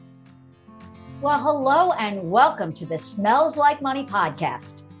Well, hello and welcome to the Smells Like Money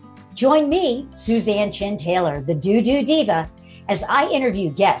podcast. Join me, Suzanne Chin Taylor, the Doo-Doo Diva, as I interview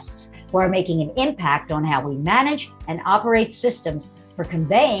guests who are making an impact on how we manage and operate systems for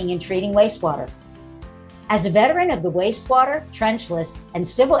conveying and treating wastewater. As a veteran of the wastewater, trenchless, and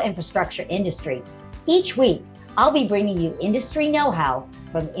civil infrastructure industry, each week I'll be bringing you industry know-how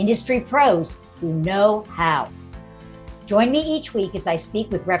from industry pros who know how. Join me each week as I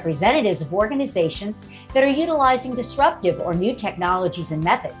speak with representatives of organizations that are utilizing disruptive or new technologies and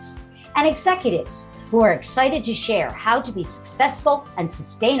methods, and executives who are excited to share how to be successful and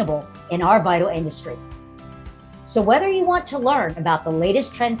sustainable in our vital industry. So whether you want to learn about the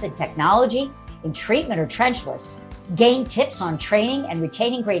latest trends in technology, in treatment or trenchless, gain tips on training and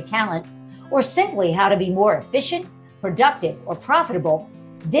retaining great talent, or simply how to be more efficient, productive, or profitable,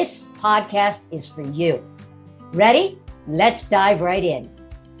 this podcast is for you. Ready? Let's dive right in.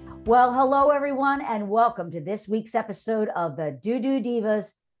 Well, hello, everyone, and welcome to this week's episode of the Doo-Doo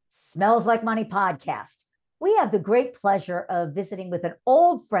Divas Smells Like Money podcast. We have the great pleasure of visiting with an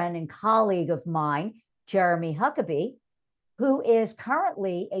old friend and colleague of mine, Jeremy Huckabee, who is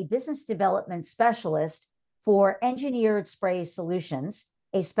currently a business development specialist for Engineered Spray Solutions,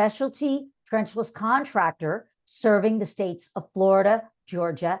 a specialty trenchless contractor serving the states of Florida,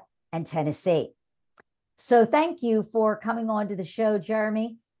 Georgia, and Tennessee. So thank you for coming on to the show,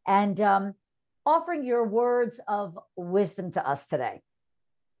 Jeremy, and offering your words of wisdom to us today.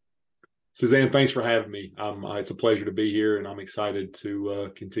 Suzanne, thanks for having me. It's a pleasure to be here, and I'm excited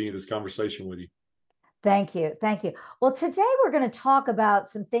to continue this conversation with you. Thank you. Thank you. Well, today we're going to talk about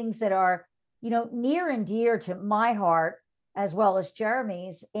some things that are, near and dear to my heart, as well as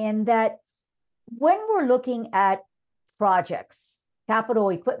Jeremy's, in that when we're looking at projects, capital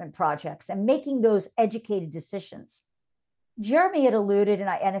equipment projects, and making those educated decisions. Jeremy had alluded, and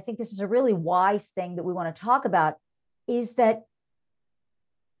I think this is a really wise thing that we want to talk about, is that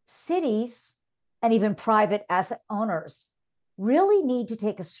cities and even private asset owners really need to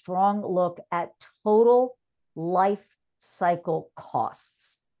take a strong look at total life cycle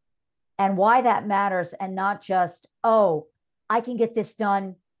costs and why that matters, and not just, oh, I can get this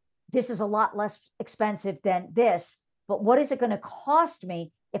done. This is a lot less expensive than this. But what is it going to cost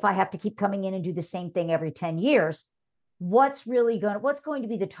me if I have to keep coming in and do the same thing every 10 years? What's going to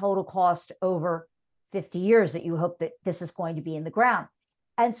be the total cost over 50 years that you hope that this is going to be in the ground?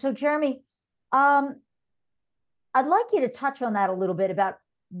 And so, Jeremy, I'd like you to touch on that a little bit about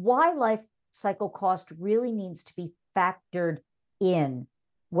why life cycle cost really needs to be factored in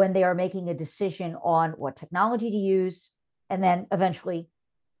when they are making a decision on what technology to use, and then eventually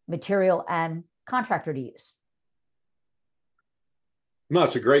material and contractor to use. No,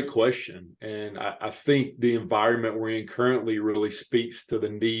 it's a great question. And I think the environment we're in currently really speaks to the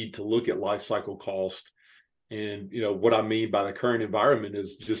need to look at life cycle cost. And, what I mean by the current environment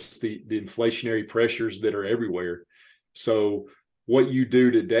is just the inflationary pressures that are everywhere. So what you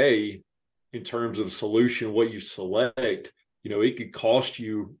do today in terms of solution, what you select, it could cost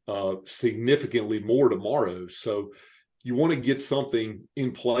you significantly more tomorrow. So you want to get something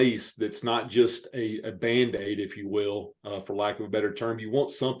in place that's not just a Band-Aid, if you will, for lack of a better term. You want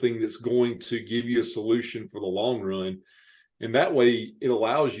something that's going to give you a solution for the long run. And that way it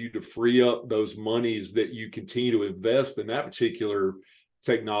allows you to free up those monies that you continue to invest in that particular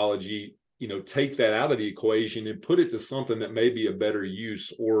technology, take that out of the equation and put it to something that may be a better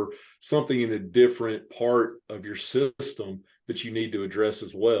use, or something in a different part of your system that you need to address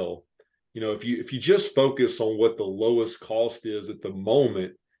as well. If you just focus on what the lowest cost is at the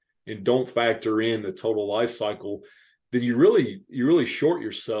moment and don't factor in the total life cycle, then you really short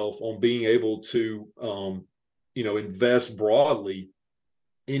yourself on being able to invest broadly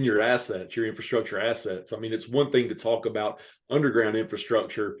in your assets, your infrastructure assets. I mean, it's one thing to talk about underground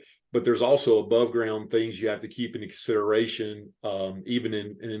infrastructure, but there's also above ground things you have to keep into consideration, even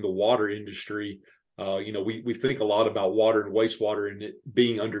in the water industry. We think a lot about water and wastewater and it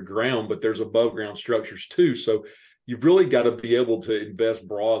being underground, but there's above ground structures too. So you've really got to be able to invest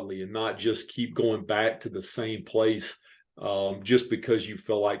broadly and not just keep going back to the same place just because you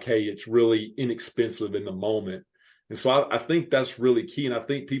feel like, hey, it's really inexpensive in the moment. And so I think that's really key. And I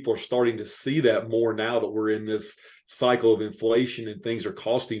think people are starting to see that more now that we're in this cycle of inflation and things are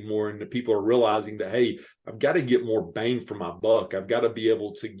costing more. And the people are realizing that, hey, I've got to get more bang for my buck. I've got to be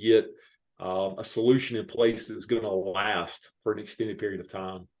able to get a solution in place that's going to last for an extended period of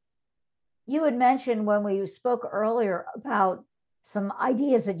time. You had mentioned when we spoke earlier about some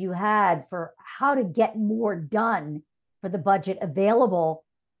ideas that you had for how to get more done for the budget available,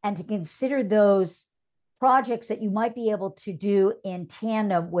 and to consider those projects that you might be able to do in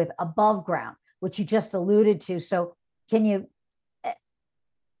tandem with above ground. which you just alluded to. So can you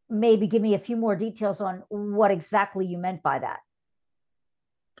maybe give me a few more details on what exactly you meant by that?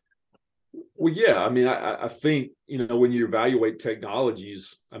 Well, yeah, I mean, I think, when you evaluate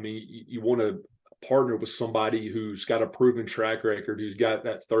technologies, I mean, you want to partner with somebody who's got a proven track record, who's got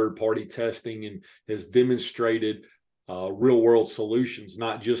that third party testing and has demonstrated real world solutions,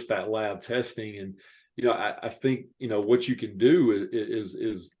 not just that lab testing. And, I think, what you can do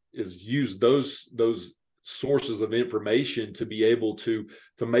is use those sources of information to be able to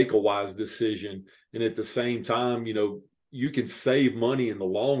make a wise decision. And at the same time, you can save money in the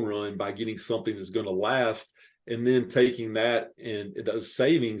long run by getting something that's going to last, and then taking that and those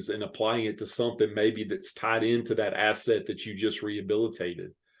savings and applying it to something maybe that's tied into that asset that you just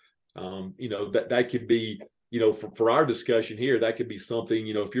rehabilitated. That could be, for our discussion here, that could be something,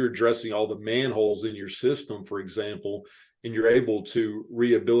 if you're addressing all the manholes in your system, for example, and you're able to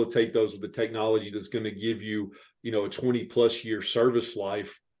rehabilitate those with the technology that's going to give you, a 20 plus year service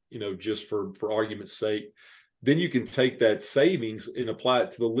life, just for argument's sake, then you can take that savings and apply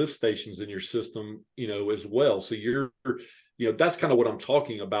it to the lift stations in your system, as well. So that's kind of what I'm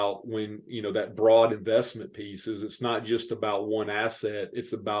talking about when, that broad investment piece is, it's not just about one asset,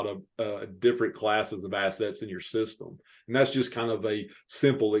 it's about a different classes of assets in your system. And that's just kind of a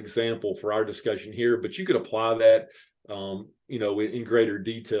simple example for our discussion here, but you could apply that, in greater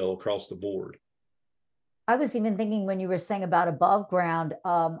detail across the board. I was even thinking when you were saying about above ground,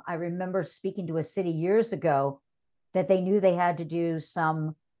 I remember speaking to a city years ago that they knew they had to do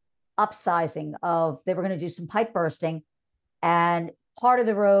some upsizing they were going to do some pipe bursting, and part of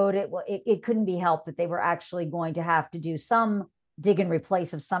the road, it couldn't be helped that they were actually going to have to do some dig and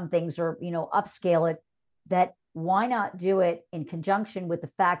replace of some things, or, upscale it. That why not do it in conjunction with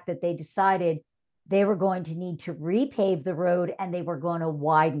the fact that they decided they were going to need to repave the road and they were going to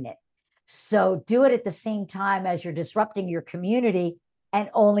widen it. So do it at the same time as you're disrupting your community and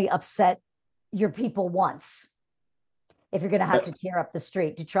only upset your people once, if you're going to have to tear up the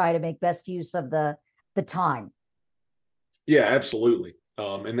street to try to make best use of the time. Yeah, absolutely.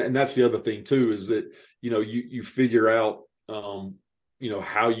 And that's the other thing too, is that, you figure out,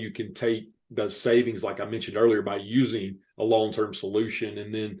 how you can take those savings, like I mentioned earlier, by using a long-term solution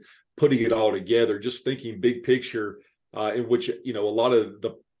and then putting it all together, just thinking big picture, in which, a lot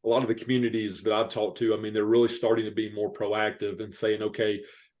of the communities that I've talked to, I mean, they're really starting to be more proactive and saying, okay,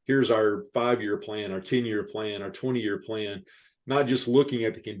 here's our 5-year plan, our 10-year plan, our 20-year plan, not just looking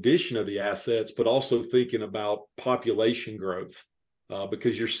at the condition of the assets, but also thinking about population growth,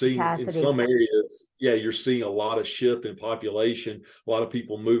 because you're seeing capacity. In some areas, you're seeing a lot of shift in population, a lot of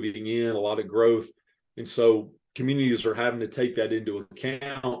people moving in, a lot of growth. And so communities are having to take that into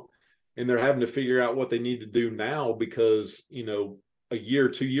account, and they're having to figure out what they need to do now, because, a year,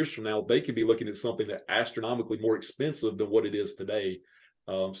 2 years from now, they could be looking at something that's astronomically more expensive than what it is today.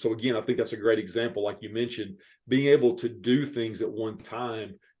 So again, I think that's a great example, like you mentioned, being able to do things at one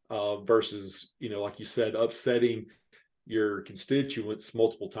time, versus, like you said, upsetting your constituents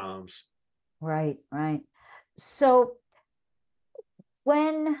multiple times. Right. So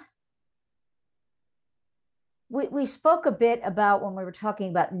when we spoke a bit about when we were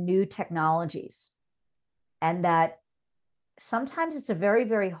talking about new technologies, and that sometimes it's a very,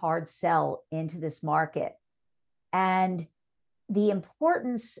 very hard sell into this market. And the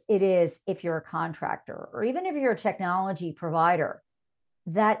importance it is, if you're a contractor or even if you're a technology provider,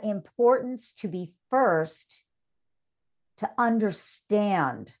 that importance to be first to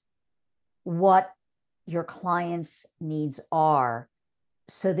understand what your clients' needs are,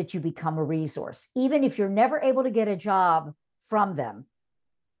 so that you become a resource, even if you're never able to get a job from them,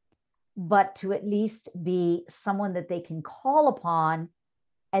 but to at least be someone that they can call upon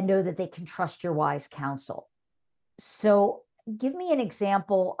and know that they can trust your wise counsel. So give me an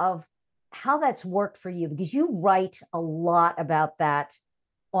example of how that's worked for you, because you write a lot about that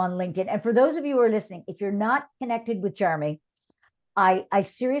on LinkedIn. And for those of you who are listening, if you're not connected with Jeremy, I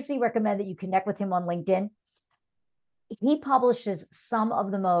seriously recommend that you connect with him on LinkedIn. He publishes some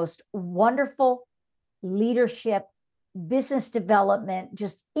of the most wonderful leadership, business development,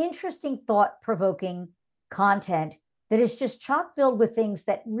 just interesting, thought-provoking content that is just chock filled with things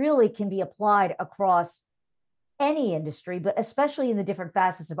that really can be applied across any industry, but especially in the different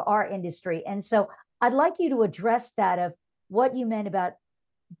facets of our industry. And so I'd like you to address that, of what you meant about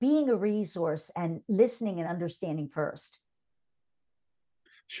being a resource and listening and understanding first.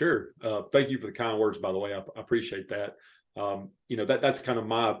 Sure. Thank you for the kind words, by the way. I appreciate that. That's kind of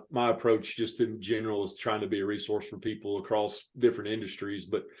my approach just in general, is trying to be a resource for people across different industries.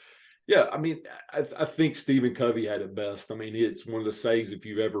 But Yeah, I mean, I think Stephen Covey had it best. I mean, it's one of the sayings, if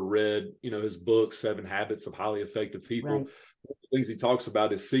you've ever read, his book, Seven Habits of Highly Effective People, Right. one of the things he talks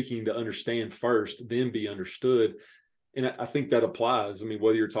about is seeking to understand first, then be understood. And I think that applies. I mean,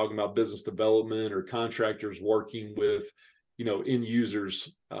 whether you're talking about business development or contractors working with, end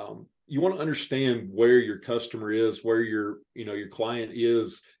users, you want to understand where your customer is, where your client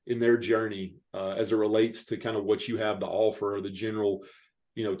is in their journey as it relates to kind of what you have to offer or the general,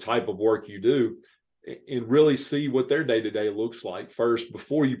 type of work you do, and really see what their day-to-day looks like first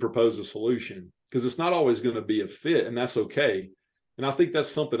before you propose a solution, because it's not always going to be a fit, and that's okay. And I think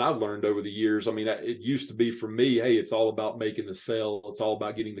that's something I've learned over the years. I mean, it used to be for me, hey, it's all about making the sale. It's all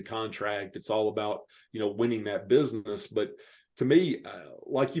about getting the contract. It's all about, winning that business. But to me,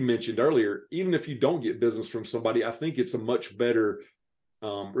 like you mentioned earlier, even if you don't get business from somebody, I think it's a much better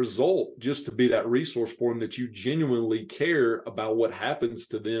result just to be that resource for them, that you genuinely care about what happens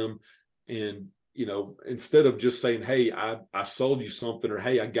to them. And, instead of just saying, hey, I sold you something, or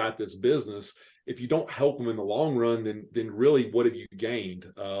hey, I got this business, if you don't help them in the long run, then really what have you gained?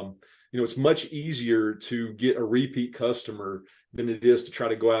 It's much easier to get a repeat customer than it is to try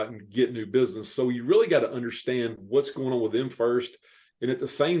to go out and get new business. So you really got to understand what's going on with them first. And at the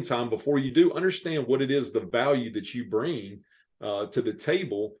same time, before you do, understand what it is, the value that you bring to the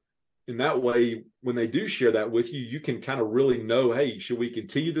table. And that way, when they do share that with you, you can kind of really know, hey, should we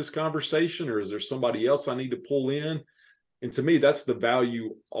continue this conversation, or is there somebody else I need to pull in? And to me, that's the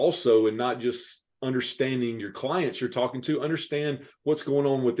value also, and not just understanding your clients you're talking to, understand what's going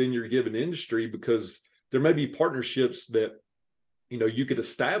on within your given industry, because there may be partnerships that, you could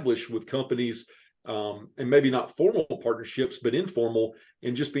establish with companies, and maybe not formal partnerships, but informal,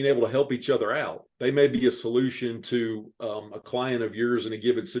 and just being able to help each other out. They may be a solution to a client of yours in a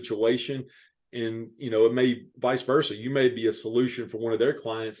given situation. And, it may vice versa. You may be a solution for one of their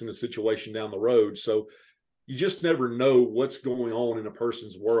clients in a situation down the road. So you just never know what's going on in a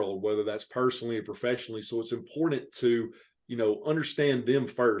person's world, whether that's personally or professionally. So it's important to, understand them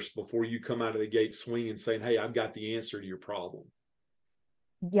first before you come out of the gate swinging, saying, hey, I've got the answer to your problem.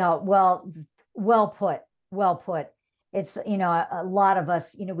 Yeah, well put. Well put. It's, a lot of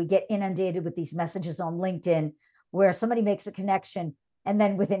us, we get inundated with these messages on LinkedIn where somebody makes a connection, and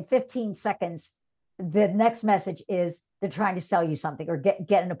then within 15 seconds, the next message is they're trying to sell you something or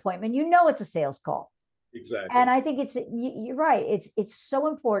get an appointment. It's a sales call. Exactly. And I think you're right. It's so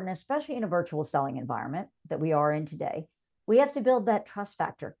important, especially in a virtual selling environment that we are in today. We have to build that trust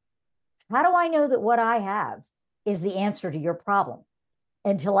factor. How do I know that what I have is the answer to your problem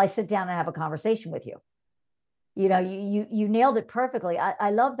until I sit down and have a conversation with you? You nailed it perfectly. I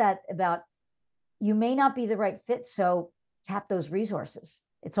love that about, you may not be the right fit, so tap those resources.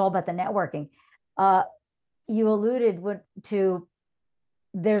 It's all about the networking. You alluded to,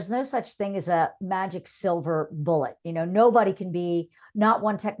 there's no such thing as a magic silver bullet. Nobody can be, not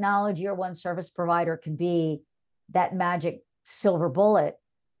one technology or one service provider can be that magic silver bullet.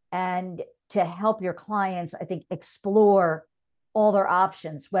 And to help your clients, I think, explore all their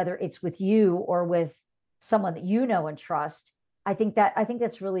options, whether it's with you or with someone that you know and trust, I think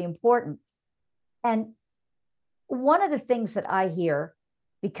that's really important. And one of the things that I hear,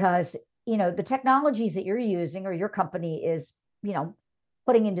 because the technologies that you're using or your company is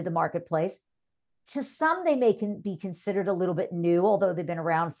putting into the marketplace, to some they may be considered a little bit new, although they've been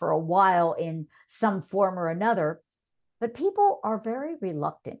around for a while in some form or another. But people are very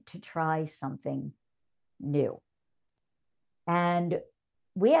reluctant to try something new. And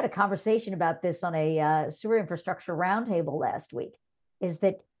we had a conversation about this on a sewer infrastructure roundtable last week.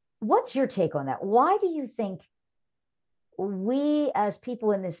 What's your take on that? Why do you think we, as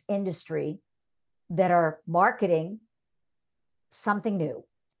people in this industry that are marketing something new,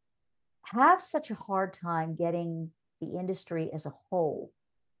 have such a hard time getting the industry as a whole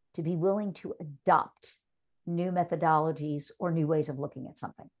to be willing to adopt new methodologies or new ways of looking at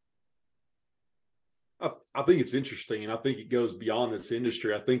something? I think it's interesting, and I think it goes beyond this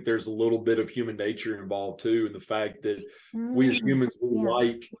industry. I think there's a little bit of human nature involved too, and the fact that we as humans, we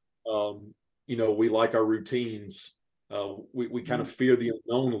like our routines. We kind of fear the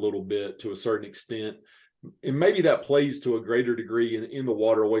unknown a little bit to a certain extent. And maybe that plays to a greater degree in the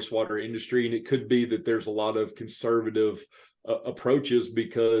water wastewater industry. And it could be that there's a lot of conservative approaches,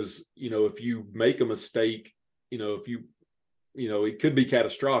 because, if you make a mistake, it could be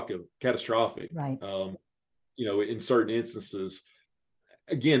catastrophic, right? In certain instances.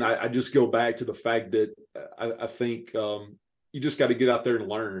 Again, I just go back to the fact that I think you just got to get out there and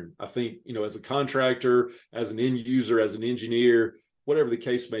learn. I think, as a contractor, as an end user, as an engineer, whatever the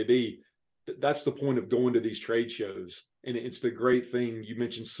case may be, that's the point of going to these trade shows. And it's the great thing. You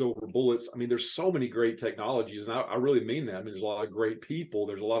mentioned silver bullets. I mean, there's so many great technologies, and I really mean that. I mean, there's a lot of great people.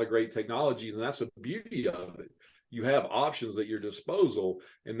 There's a lot of great technologies, and that's the beauty of it. You have options at your disposal,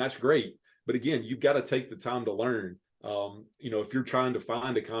 and that's great. But again, you've got to take the time to learn. If you're trying to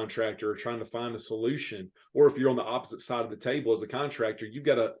find a contractor or trying to find a solution, or if you're on the opposite side of the table as a contractor, you've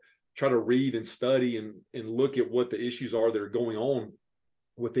got to try to read and study and look at what the issues are that are going on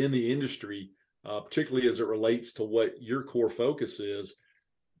within the industry, particularly as it relates to what your core focus is.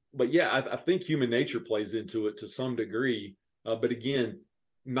 But yeah, I think human nature plays into it to some degree. But again,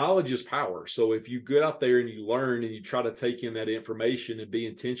 knowledge is power. So if you get out there and you learn and you try to take in that information and be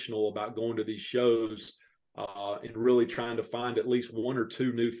intentional about going to these shows and really trying to find at least one or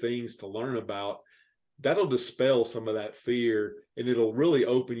two new things to learn about, that'll dispel some of that fear, and it'll really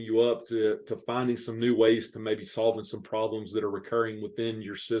open you up to finding some new ways to maybe solving some problems that are recurring within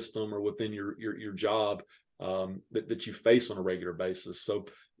your system or within your job that you face on a regular basis. So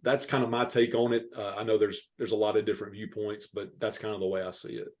that's kind of my take on it. I know there's a lot of different viewpoints, but that's kind of the way I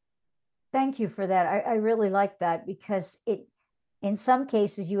see it. Thank you for that. I really like that, because in some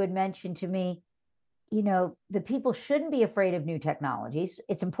cases, you had mentioned to me, the people shouldn't be afraid of new technologies.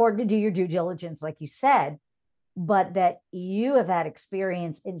 It's important to do your due diligence, like you said, but that you have had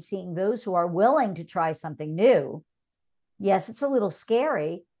experience in seeing those who are willing to try something new. Yes, it's a little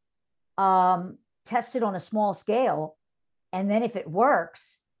scary. Test it on a small scale. And then if it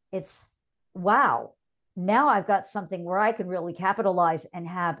works, it's wow. Now I've got something where I can really capitalize and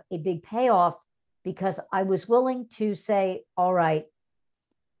have a big payoff, because I was willing to say, all right,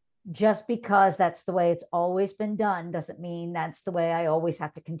 just because that's the way it's always been done doesn't mean that's the way I always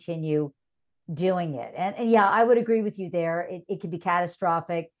have to continue doing it. And yeah, I would agree with you there. It can be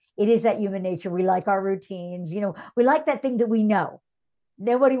catastrophic. It is that human nature. We like our routines. We like that thing that we know.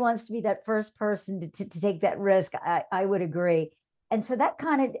 Nobody wants to be that first person to take that risk. I would agree. And so that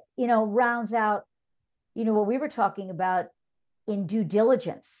kind of, rounds out, what we were talking about in due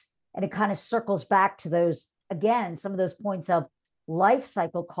diligence. And it kind of circles back to those, again, some of those points of life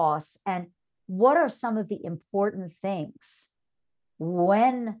cycle costs, and what are some of the important things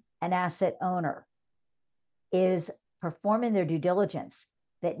when an asset owner is performing their due diligence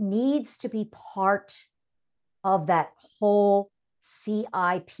that needs to be part of that whole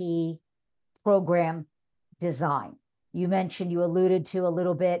CIP program design. You alluded to a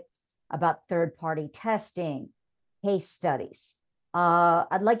little bit about third-party testing, case studies.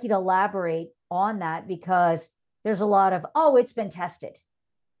 I'd like you to elaborate on that, because there's a lot of, it's been tested,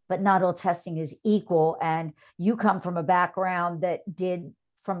 but not all testing is equal. And you come from a background that did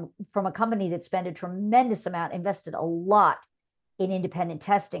from a company that spent a tremendous amount, invested a lot in independent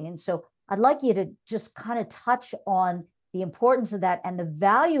testing. And so I'd like you to just kind of touch on the importance of that and the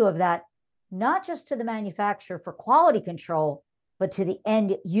value of that, not just to the manufacturer for quality control, but to the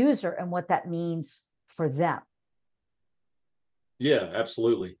end user and what that means for them. Yeah,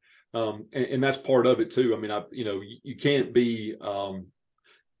 absolutely. And that's part of it too. I mean, you can't be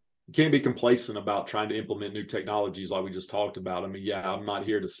complacent about trying to implement new technologies like we just talked about. I mean, yeah, I'm not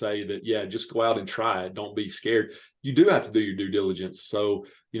here to say that, just go out and try it. Don't be scared. You do have to do your due diligence. So,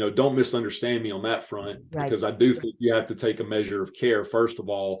 don't misunderstand me on that front, right? Because I do think you have to take a measure of care, first of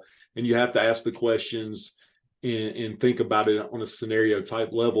all, and you have to ask the questions and think about it on a scenario type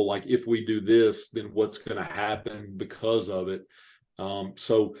level. Like, if we do this, then what's going to happen because of it?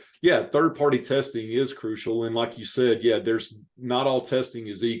 So yeah, third-party testing is crucial. And like you said, there's not all testing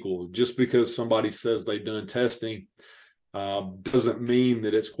is equal. Just because somebody says they've done testing doesn't mean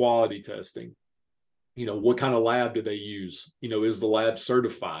that it's quality testing. What kind of lab do they use? Is the lab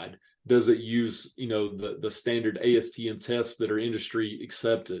certified? Does it use, the standard ASTM tests that are industry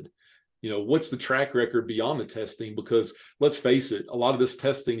accepted? What's the track record beyond the testing? Because let's face it, a lot of this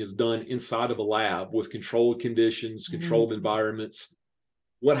testing is done inside of a lab with controlled conditions, controlled environments.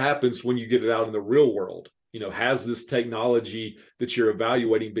 What happens when you get it out in the real world? Has this technology that you're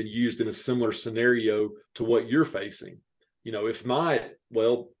evaluating been used in a similar scenario to what you're facing? If not,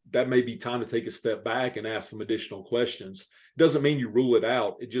 well, that may be time to take a step back and ask some additional questions. Doesn't mean you rule it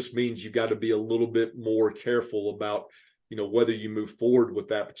out. It just means you've got to be a little bit more careful about whether you move forward with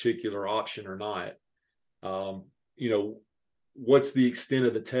that particular option or not. What's the extent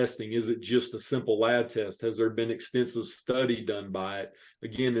of the testing? Is it just a simple lab test? Has there been extensive study done by it?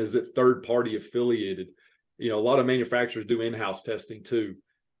 Again, is it third-party affiliated? A lot of manufacturers do in-house testing too.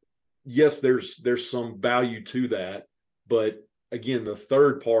 Yes, there's some value to that, but again, the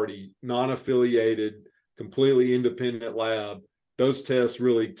third-party, non-affiliated, completely independent lab, those tests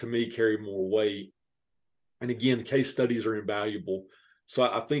really, to me, carry more weight. And again, the case studies are invaluable. So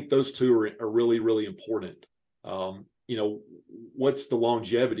I think those two are really, really important. what's the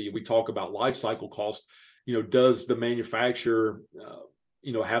longevity? We talk about life cycle cost. Does the manufacturer,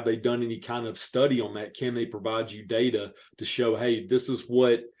 have they done any kind of study on that? Can they provide you data to show, hey, this is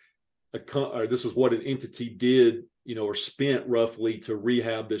what an entity did, or spent roughly to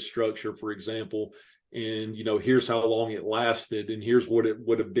rehab this structure, for example, and here's how long it lasted, and here's what it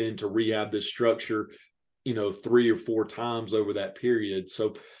would have been to rehab this structure, 3 or 4 times over that period.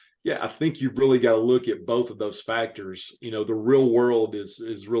 So yeah, I think you've really got to look at both of those factors. The real world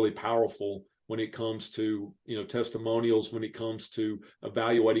is really powerful when it comes to, testimonials, when it comes to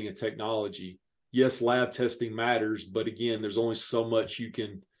evaluating a technology. Yes, lab testing matters, but again, there's only so much you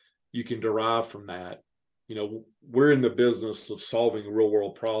can derive from that. We're in the business of solving real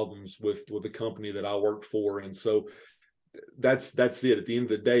world problems with the company that I work for. And so that's it. At the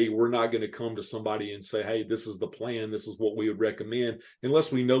end of the day, we're not going to come to somebody and say, hey, this is the plan, this is what we would recommend,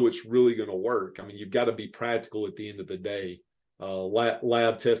 unless we know it's really going to work. I mean, you've got to be practical at the end of the day.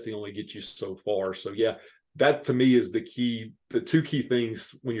 Lab testing only gets you so far. So yeah, that to me is the 2 key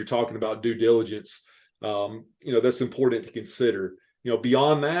things when you're talking about due diligence. That's important to consider.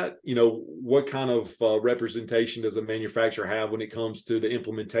 Beyond that, what kind of representation does a manufacturer have when it comes to the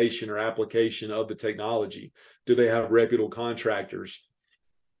implementation or application of the technology? Do they have reputable contractors?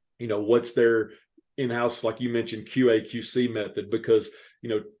 What's their in-house, like you mentioned, QA, QC method? Because,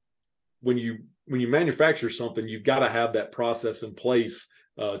 when you manufacture something, you've got to have that process in place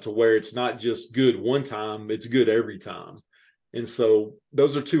to where it's not just good one time, it's good every time. And so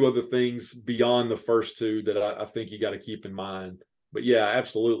those are 2 other things beyond the first 2 that I think you got to keep in mind. But yeah,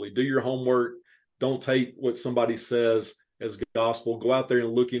 absolutely. Do your homework. Don't take what somebody says as gospel. Go out there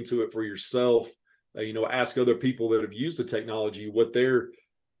and look into it for yourself. Ask other people that have used the technology what their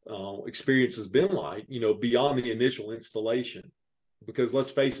experience has been like, beyond the initial installation. Because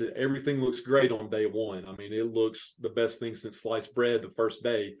let's face it, everything looks great on day one. I mean, it looks the best thing since sliced bread the first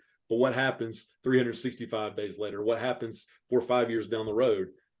day. But what happens 365 days later? What happens 4 or 5 years down the road?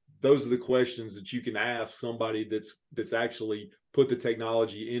 Those are the questions that you can ask somebody that's actually put the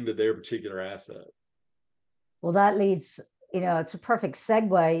technology into their particular asset. Well, that leads, it's a perfect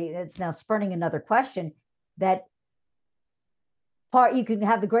segue. It's now spurning another question that you can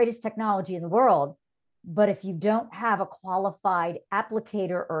have the greatest technology in the world, but if you don't have a qualified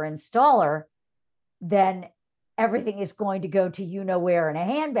applicator or installer, then everything is going to go to where in a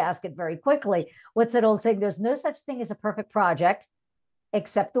handbasket very quickly. What's that old saying? There's no such thing as a perfect project,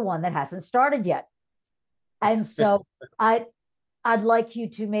 except the one that hasn't started yet. And so I'd like you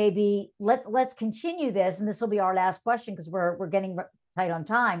to maybe let's continue this, and this will be our last question because we're getting tight on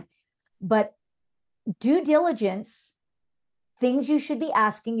time. But due diligence, things you should be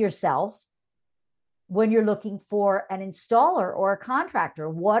asking yourself when you're looking for an installer or a contractor.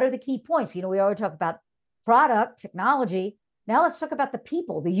 What are the key points? We always talk about product, technology. Now let's talk about the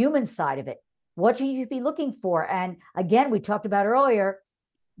people, the human side of it. What should you be looking for? And again, we talked about earlier,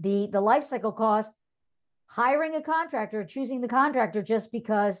 the life cycle cost. Hiring a contractor, choosing the contractor just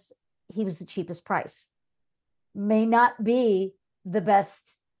because he was the cheapest price may not be the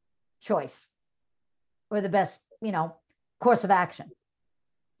best choice or the best, course of action.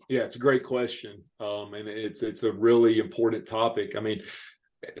 Yeah, it's a great question. And it's a really important topic. I mean,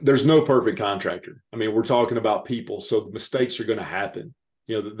 there's no perfect contractor. I mean, we're talking about people, so mistakes are going to happen.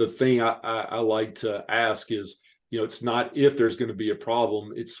 The thing I like to ask is, it's not if there's going to be a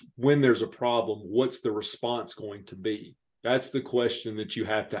problem, it's when there's a problem, what's the response going to be? That's the question that you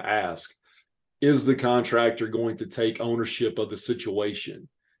have to ask. Is the contractor going to take ownership of the situation?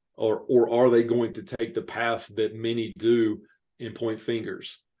 Or are they going to take the path that many do and point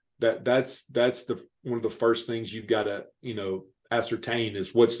fingers? That's one of the first things you've got to, ascertain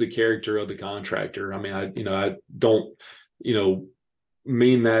is what's the character of the contractor. I mean, I don't,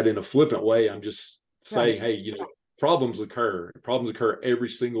 mean that in a flippant way. I'm just saying, hey, problems occur every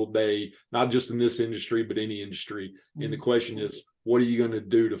single day, not just in this industry, but any industry. And the question is, what are you going to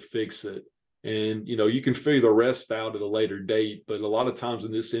do to fix it? And, you can figure the rest out at a later date. But a lot of times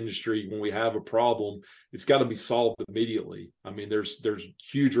in this industry, when we have a problem, it's got to be solved immediately. I mean, there's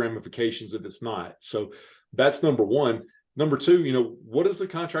huge ramifications if it's not. So that's number one. Number two, what does the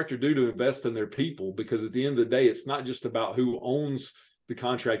contractor do to invest in their people? Because at the end of the day, it's not just about who owns the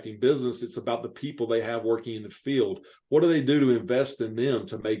contracting business, it's about the people they have working in the field. What do they do to invest in them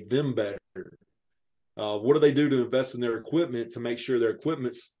to make them better? What do they do to invest in their equipment to make sure their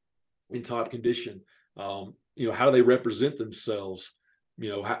equipment's in top condition? How do they represent themselves?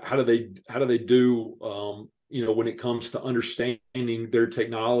 How do they do when it comes to understanding their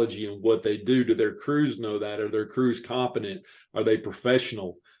technology and what they do? Do their crews know that? Are their crews competent? Are they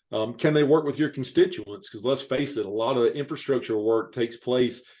professional? Can they work with your constituents? Because let's face it, a lot of the infrastructure work takes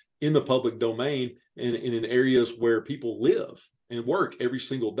place in the public domain and in areas where people live and work every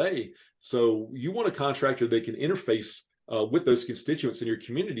single day. So you want a contractor that can interface with those constituents in your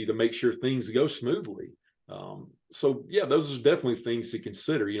community to make sure things go smoothly. So yeah, those are definitely things to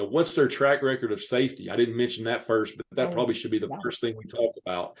consider. What's their track record of safety? I didn't mention that first, but that probably should be the first thing we talk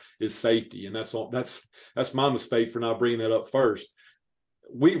about is safety. And that's my mistake for not bringing that up first.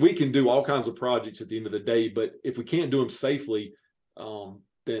 We can do all kinds of projects at the end of the day, but if we can't do them safely,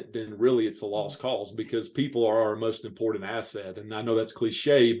 then really it's a lost cause, because people are our most important asset. And I know that's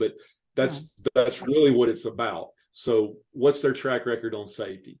cliche, but that's really what it's about. So what's their track record on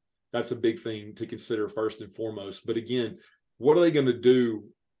safety? That's a big thing to consider first and foremost. But again, what are they going to do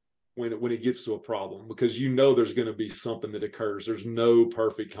when it gets to a problem? Because there's going to be something that occurs. There's no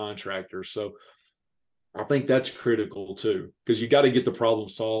perfect contractor. So I think that's critical too, because you got to get the problem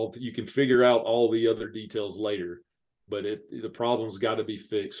solved. You can figure out all the other details later, but the problem's got to be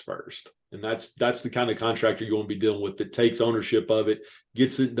fixed first. And that's the kind of contractor you're going to be dealing with, that takes ownership of it,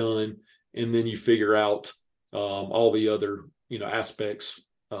 gets it done, and then you figure out all the other aspects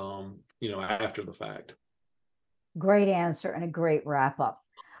after the fact. Great answer and a great wrap up.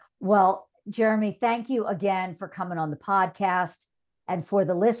 Well, Jeremy, thank you again for coming on the podcast. And for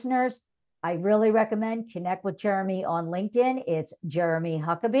the listeners, I really recommend connect with Jeremy on LinkedIn. It's Jeremy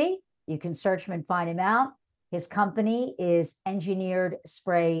Huckabee. You can search him and find him out. His company is Engineered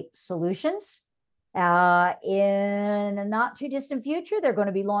Spray Solutions. In a not too distant future, they're going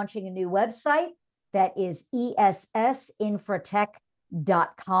to be launching a new website that is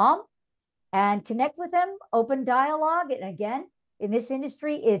essinfratech.com, and connect with them, open dialogue. And again, in this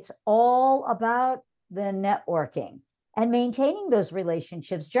industry, it's all about the networking and maintaining those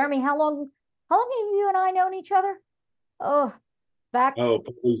relationships. Jeremy, how long have you and I known each other?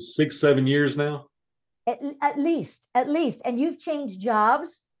 Probably 6-7 years now. At least. And you've changed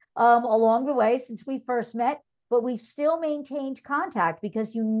jobs along the way since we first met, but we've still maintained contact,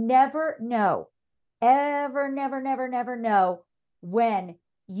 because you never know, never know when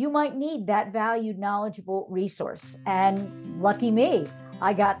you might need that valued, knowledgeable resource. And lucky me,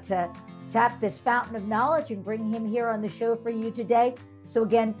 I got to tap this fountain of knowledge and bring him here on the show for you today. So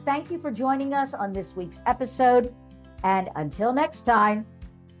again, thank you for joining us on this week's episode. And until next time,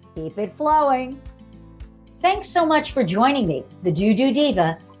 keep it flowing. Thanks so much for joining me, the Doo-Doo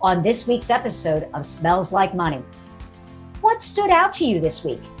Diva, on this week's episode of Smells Like Money. What stood out to you this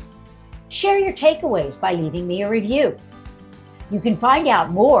week? Share your takeaways by leaving me a review. You can find out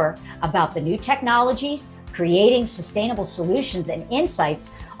more about the new technologies, creating sustainable solutions, and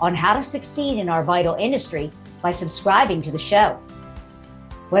insights on how to succeed in our vital industry by subscribing to the show.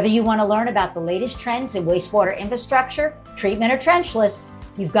 Whether you want to learn about the latest trends in wastewater infrastructure, treatment, or trenchless,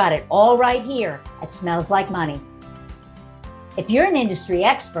 you've got it all right here at Smells Like Money. If you're an industry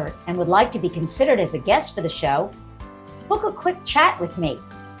expert and would like to be considered as a guest for the show, book a quick chat with me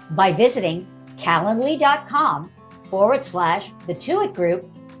by visiting calendly.com/the2it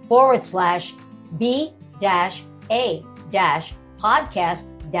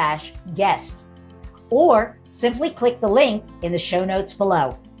group/B-A-podcast-guest, or simply click the link in the show notes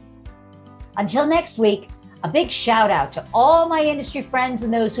below. Until next week, a big shout out to all my industry friends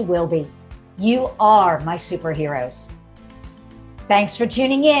and those who will be. You are my superheroes. Thanks for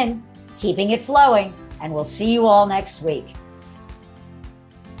tuning in, keeping it flowing, and we'll see you all next week.